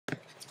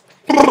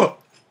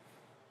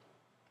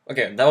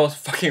Okay, that was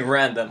fucking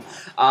random.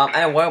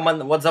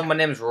 Anyway, what's up? My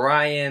name is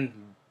Ryan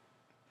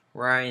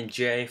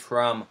J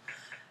from.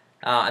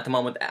 At the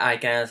moment, I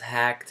get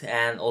hacked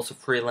and also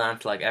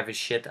freelance like every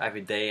shit,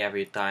 every day,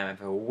 every time,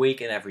 every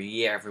week, and every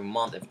year, every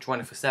month, every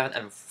 24/7,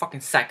 every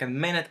fucking second,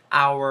 minute,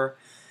 hour,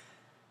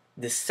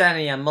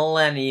 decennium,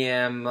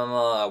 millennium.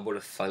 What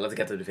the fuck? Let's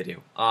get to the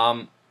video.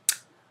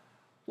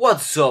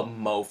 What's up,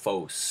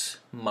 mofos?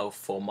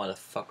 Mofo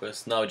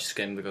motherfuckers. No, just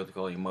kidding. I'm going to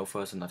call you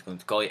mofos. I'm not going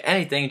to call you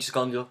anything. Just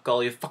going to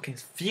call you fucking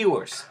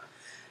viewers.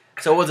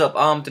 So what's up?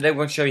 Today we're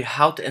going to show you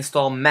how to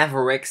install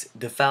Mavericks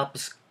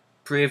developers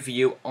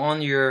preview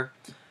on your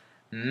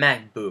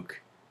MacBook.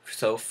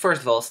 So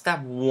first of all,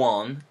 step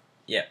one.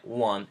 Yeah,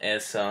 one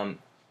is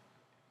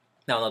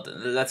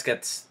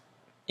let's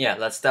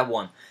step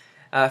one.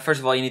 First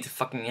of all, you need to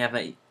fucking have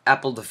an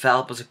Apple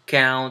developers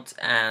account,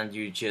 and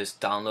you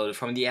just download it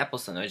from the Apple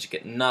Store. Just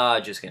kidding.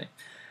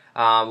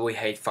 We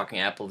hate fucking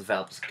Apple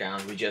developers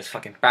account. We just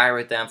fucking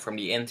pirate them from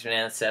the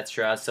internet,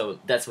 etc. So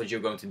that's what you're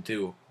going to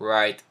do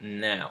right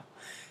now.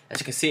 As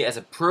you can see, as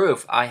a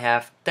proof, I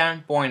have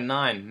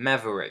 10.9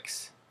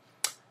 Mavericks.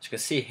 As you can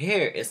see,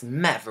 here is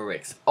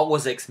Mavericks,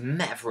 OS X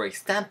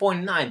Mavericks,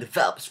 10.9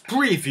 developers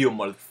preview,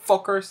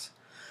 motherfuckers.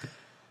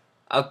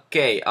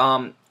 Okay,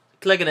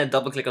 click on it,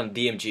 double click on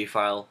DMG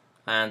file,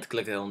 and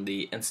click on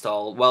the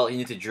install. Well, you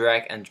need to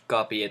drag and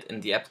copy it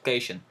in the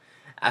application.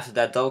 After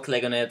that, double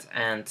click on it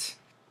and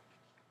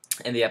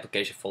in the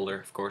application folder,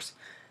 of course.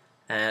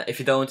 If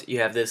you don't, you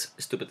have this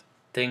stupid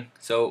thing.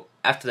 So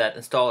after that,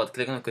 install it,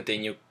 click on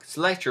continue,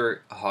 select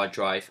your hard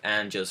drive,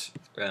 and just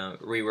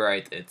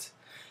rewrite it.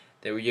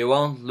 There you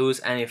won't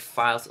lose any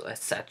files,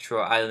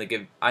 etc. I don't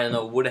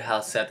know who the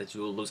hell said that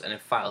you will lose any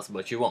files,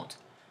 but you won't.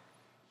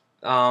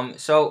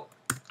 So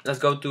let's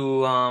go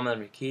to let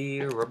me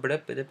key. I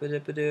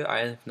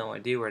have no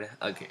idea where the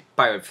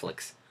Pirate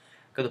Flicks.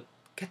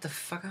 Get the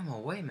fuck out of my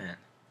way, man.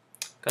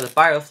 Go to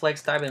Pirate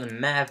Flicks, type in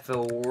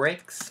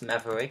Mavericks,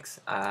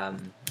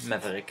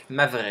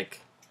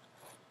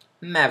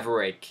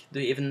 Maverick. Do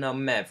you even know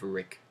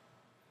Maverick?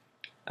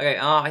 Okay,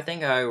 I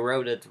think I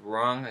wrote it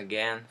wrong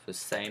again for the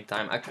same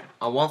time.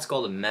 I once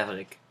called it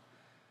Maverick.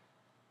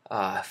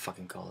 I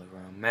fucking called it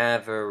wrong.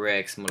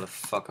 Mavericks,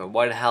 motherfucker.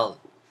 What the hell?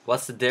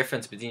 What's the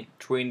difference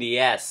between the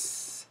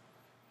S?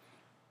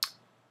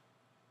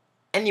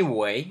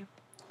 Anyway,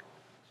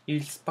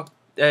 you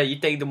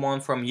take the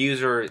one from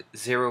user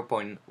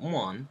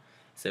 0.1.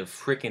 It's a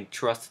freaking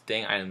trusted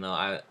thing. I don't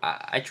know.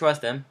 I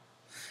trust them.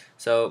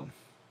 So,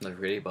 not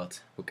really,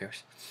 but who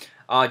cares?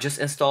 Just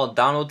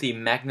download the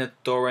Magnet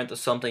torrent or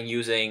something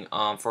using,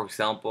 for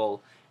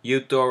example,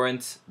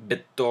 uTorrent,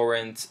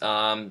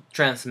 BitTorrent,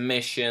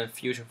 Transmission,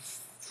 Fusion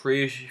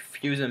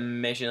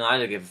Mission. I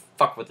don't give a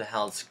fuck what the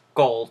hell it's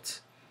called.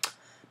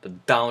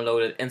 But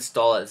download it,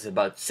 install it. It's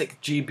about 6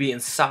 GB in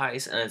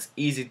size, and it's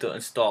easy to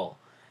install,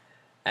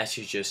 as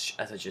I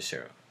just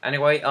showed.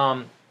 Anyway,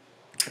 going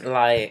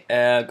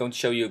to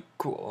show you.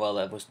 Cool. Well,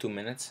 that was 2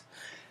 minutes.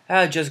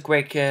 Just a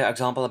quick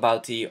example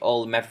about the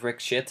old Maverick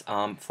shit.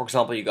 For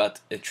example, you got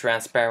a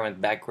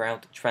transparent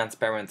background,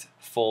 transparent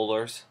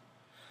folders.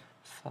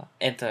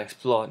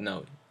 Explorer.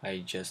 No,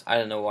 I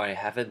don't know why I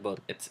have it, but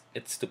it's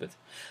stupid.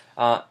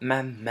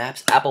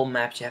 Maps, Apple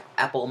Maps. You have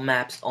Apple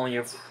Maps on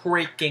your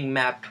freaking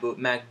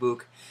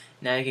MacBook.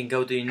 Now you can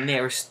go to your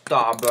nearest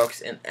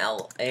Starbucks in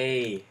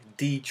LA,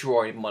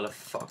 Detroit,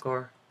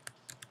 motherfucker.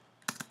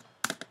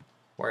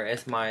 Where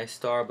is my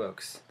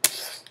Starbucks?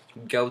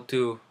 Go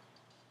to.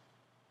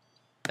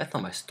 That's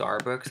not my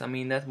Starbucks. I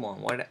mean that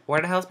one.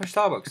 Where the hell is my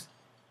Starbucks?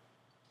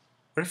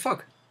 Where the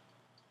fuck?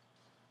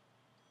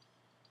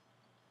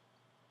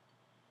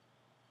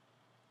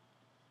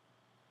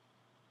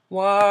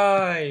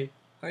 Why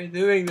are you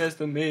doing this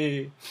to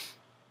me?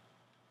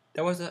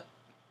 That was a.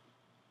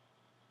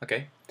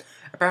 Okay.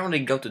 Apparently,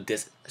 go to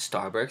this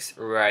Starbucks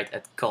right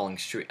at Calling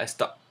Street.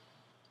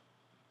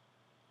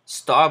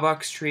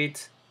 Starbucks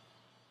Street.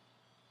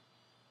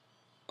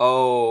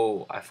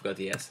 Oh, I forgot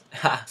the S.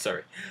 Ha,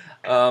 sorry.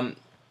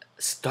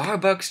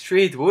 Starbucks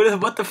Street.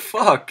 What the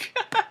fuck?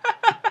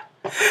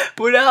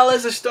 Who the hell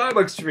is a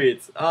Starbucks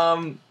Street?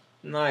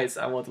 Nice.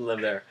 I want to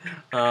live there.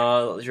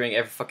 Drink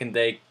every fucking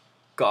day,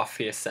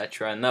 coffee,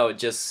 etc. No,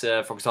 just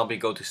for example, you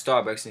go to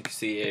Starbucks, and you can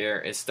see here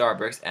is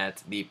Starbucks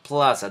at the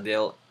Plaza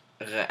del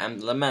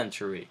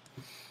Elementary.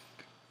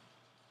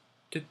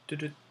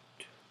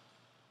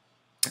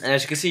 And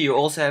as you can see, you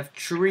also have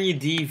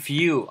 3D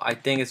view. I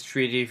think it's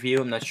 3D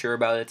view. I'm not sure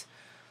about it.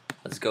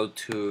 Let's go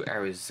to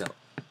Arizona.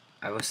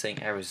 I was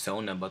saying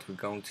Arizona, but we're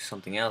going to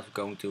something else.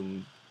 We're going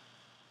to.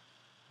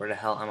 Where the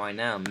hell am I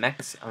now? I'm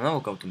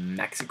not going to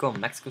Mexico.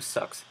 Mexico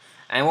sucks.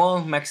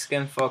 Anyone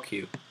Mexican, fuck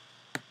you.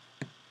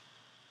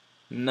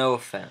 No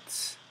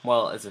offense.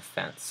 Well, it's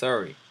offense.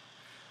 Sorry.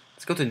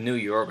 Let's go to New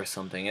York or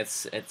something.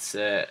 It's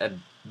a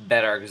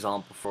better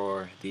example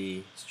for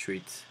the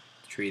street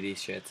 3D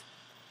shit.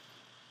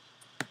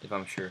 If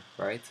I'm sure,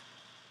 right?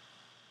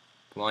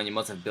 Come on, you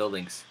must have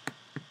buildings.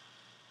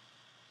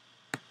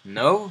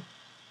 No?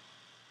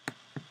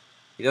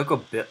 You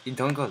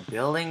don't go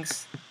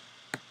buildings?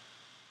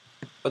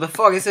 What the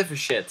fuck is it for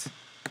shit?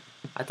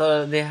 I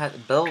thought they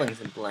had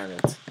buildings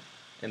implanted.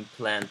 You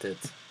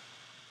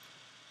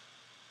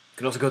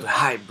can also go to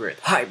hybrid.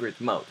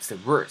 Hybrid mode is the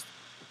worst.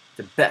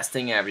 The best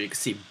thing ever. You can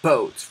see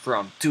boats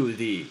from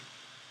 2D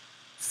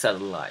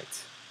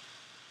satellite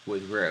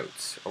with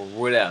roads or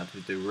without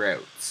with the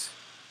roads.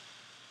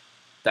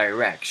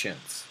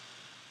 Directions.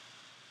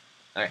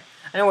 Alright.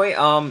 Anyway,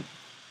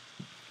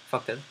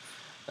 fuck that.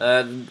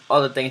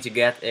 Other things you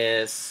get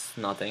is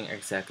nothing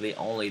exactly,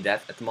 only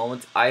that at the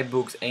moment.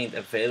 iBooks ain't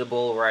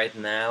available right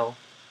now.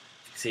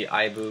 You can see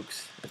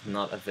iBooks is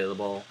not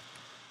available.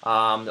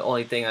 The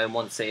only thing I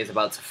want to say is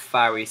about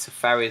Safari.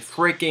 Safari is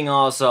freaking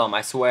awesome,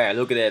 I swear.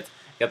 Look at it.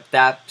 You got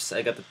tabs,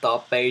 I got the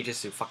top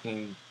pages, the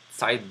fucking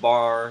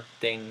sidebar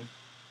thing.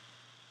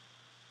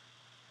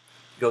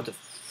 You go to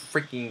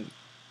freaking,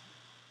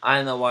 I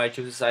don't know why I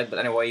choose the side, but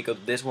anyway, you go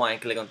to this one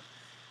and click on,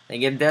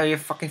 and you get there your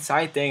fucking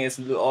side thing. It's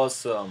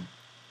awesome.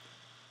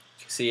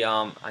 You see,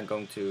 I'm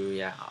going to,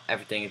 yeah,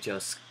 everything is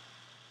just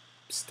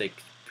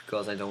stick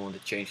because I don't want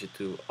to change it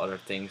to other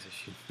things,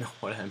 if you know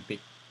what I mean.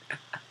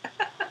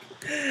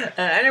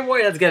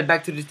 Anyway, let's get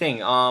back to the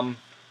thing. What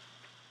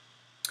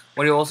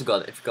do you also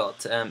got? If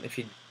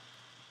you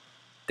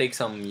take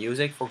some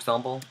music, for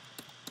example,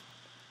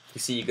 you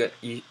see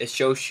it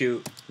shows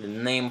you the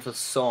name of the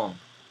song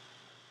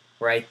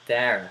right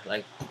there,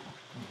 like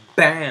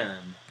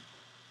bam.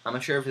 I'm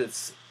not sure if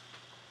it's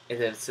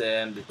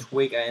the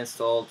tweak I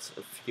installed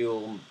a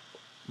few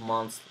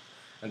months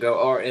ago,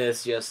 or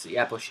it's just the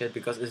Apple shit,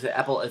 because the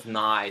Apple is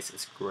nice,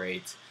 it's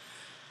great.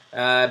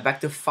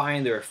 Back to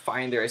Finder.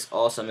 Finder is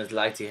awesome. It's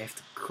like you have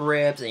the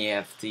crypts and you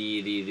have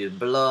the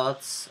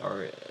bloods,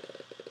 or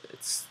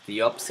it's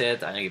the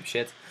opposite. I don't give a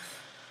shit.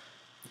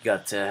 You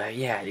got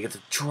yeah, you got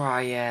the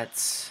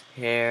triads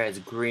here. It's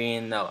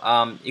green.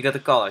 No, you got the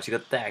colors. You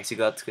got tags. You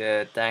got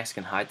tags. You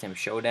can hide them,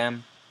 show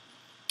them.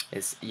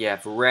 You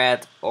have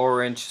red,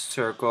 orange,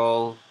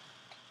 circle,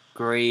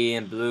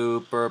 green,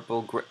 blue,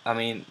 purple.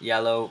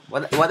 Yellow.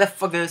 What the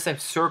fuck did I say?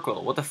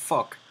 Circle. What the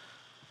fuck?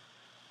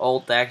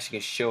 All tags. You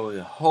can show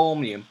the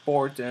home, the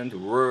important,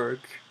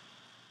 work.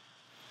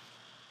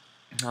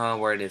 Oh,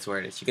 where it is.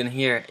 You can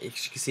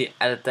see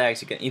added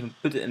tags. You can even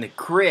put it in the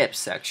crib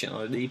section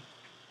or the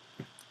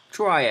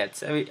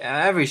triads.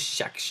 Every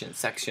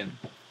section.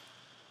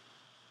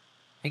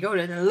 You go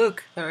there and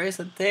look. There is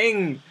a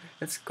thing.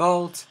 It's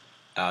called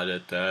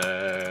added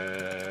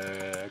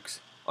tags.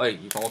 Oh,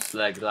 you can also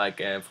select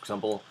for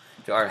example,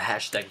 if you are a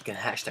hashtag, you can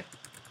hashtag.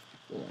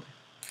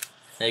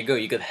 There you go.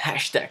 You got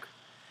hashtag.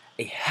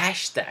 A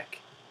hashtag.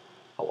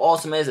 How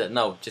awesome is it?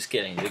 No, just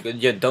kidding.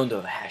 You don't do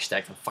a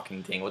hashtag for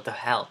fucking thing. What the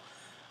hell?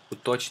 Who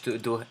taught you to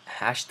do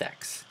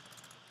hashtags?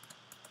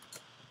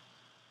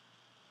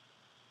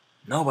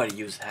 Nobody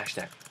uses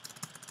hashtag.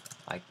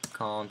 I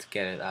can't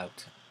get it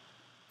out.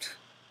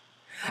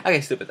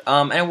 Okay, stupid.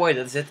 Anyway,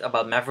 that's it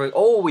about Maverick.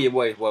 Oh, wait.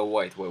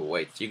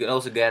 You can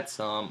also get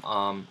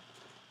some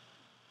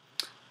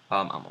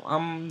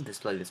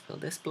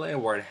display.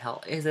 Where the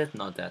hell is it?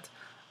 Not that.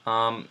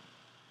 Where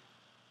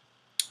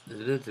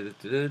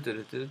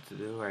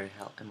the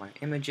hell are my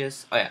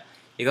images? Oh yeah,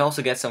 you can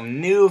also get some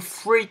new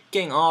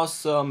freaking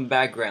awesome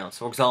backgrounds.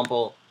 For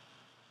example,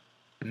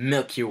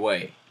 Milky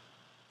Way,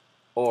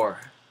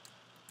 or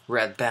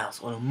red bells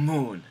on a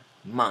moon,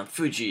 Mount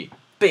Fuji,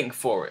 pink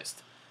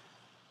forest,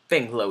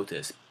 pink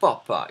lotus,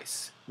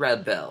 Popeyes,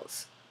 red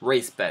bells,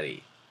 race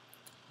patty,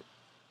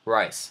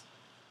 rice,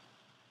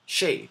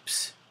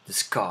 shapes, the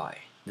sky,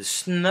 the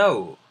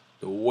snow,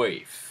 the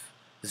wave,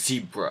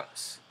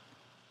 zebras.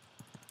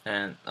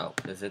 And oh,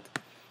 that's it.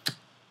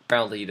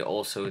 Apparently,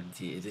 also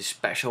the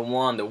special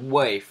one, the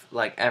wave,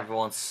 like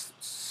everyone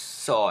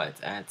saw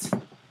it at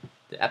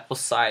the Apple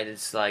side.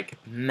 It's like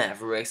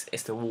Mavericks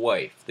is the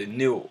wave, the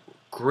new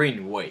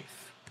green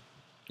wave.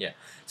 Yeah.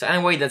 So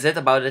anyway, that's it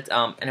about it.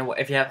 Anyway,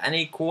 if you have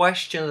any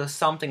questions or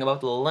something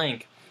about the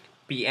link,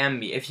 PM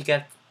me. If you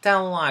get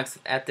 10 likes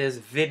at this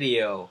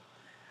video,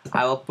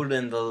 I will put it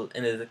in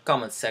the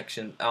comment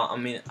section.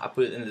 I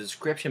put it in the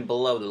description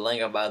below, the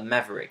link about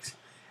Mavericks.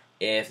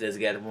 If this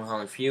gets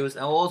 100 views,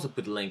 I will also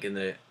put the link in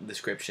the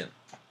description.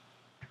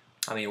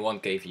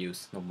 1k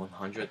views, not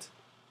 100.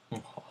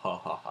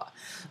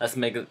 Let's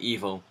make it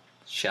evil,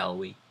 shall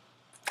we?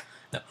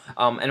 No.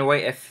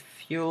 Anyway, if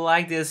you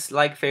like this,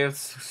 favorite,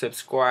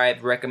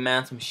 subscribe,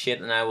 recommend some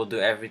shit, and I will do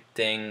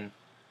everything.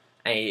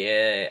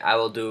 I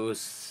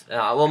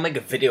will make a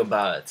video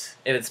about it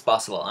if it's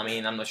possible.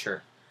 I'm not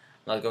sure.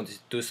 I'm not going to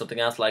do something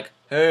else like,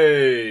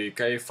 hey,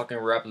 can you fucking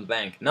rob the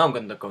bank? No,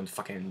 I'm not going to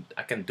fucking,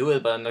 I can do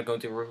it, but I'm not going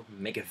to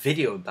make a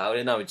video about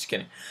it. No, just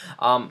kidding.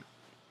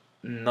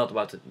 Not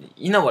about it.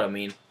 You know what I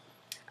mean.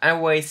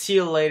 Anyway, see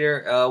you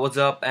later. What's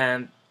up?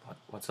 And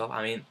what's up?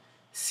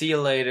 See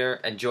you later.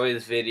 Enjoy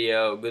this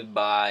video.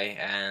 Goodbye,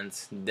 and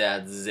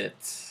that's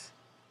it.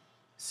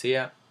 See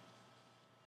ya.